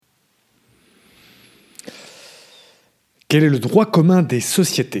Quel est le droit commun des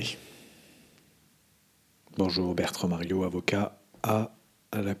sociétés? Bonjour, Bertrand Mariot, avocat à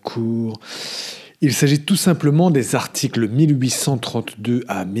la Cour. Il s'agit tout simplement des articles 1832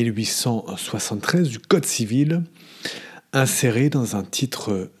 à 1873 du Code civil, insérés dans un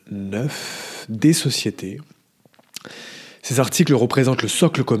titre 9 des sociétés. Ces articles représentent le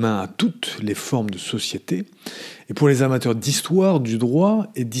socle commun à toutes les formes de société. Et pour les amateurs d'histoire, du droit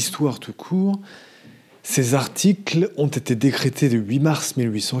et d'histoire tout court, ces articles ont été décrétés le 8 mars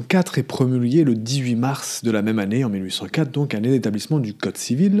 1804 et promulgués le 18 mars de la même année, en 1804, donc année d'établissement du Code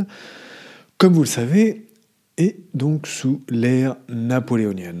civil, comme vous le savez, et donc sous l'ère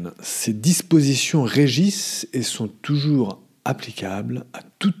napoléonienne. Ces dispositions régissent et sont toujours applicables à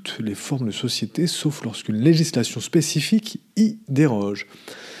toutes les formes de société, sauf lorsqu'une législation spécifique y déroge.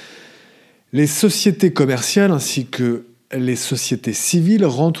 Les sociétés commerciales ainsi que les sociétés civiles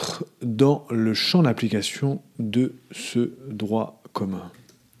rentrent dans le champ d'application de ce droit commun.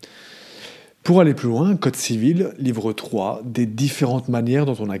 Pour aller plus loin, Code civil, livre 3, des différentes manières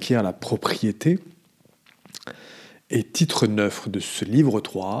dont on acquiert la propriété, et titre 9 de ce livre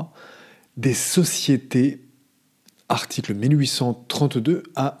 3, des sociétés, articles 1832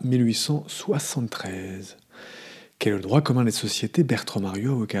 à 1873. Quel est le droit commun des sociétés? Bertrand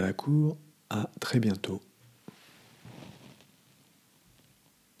Mariot, avocat à la Cour. À très bientôt.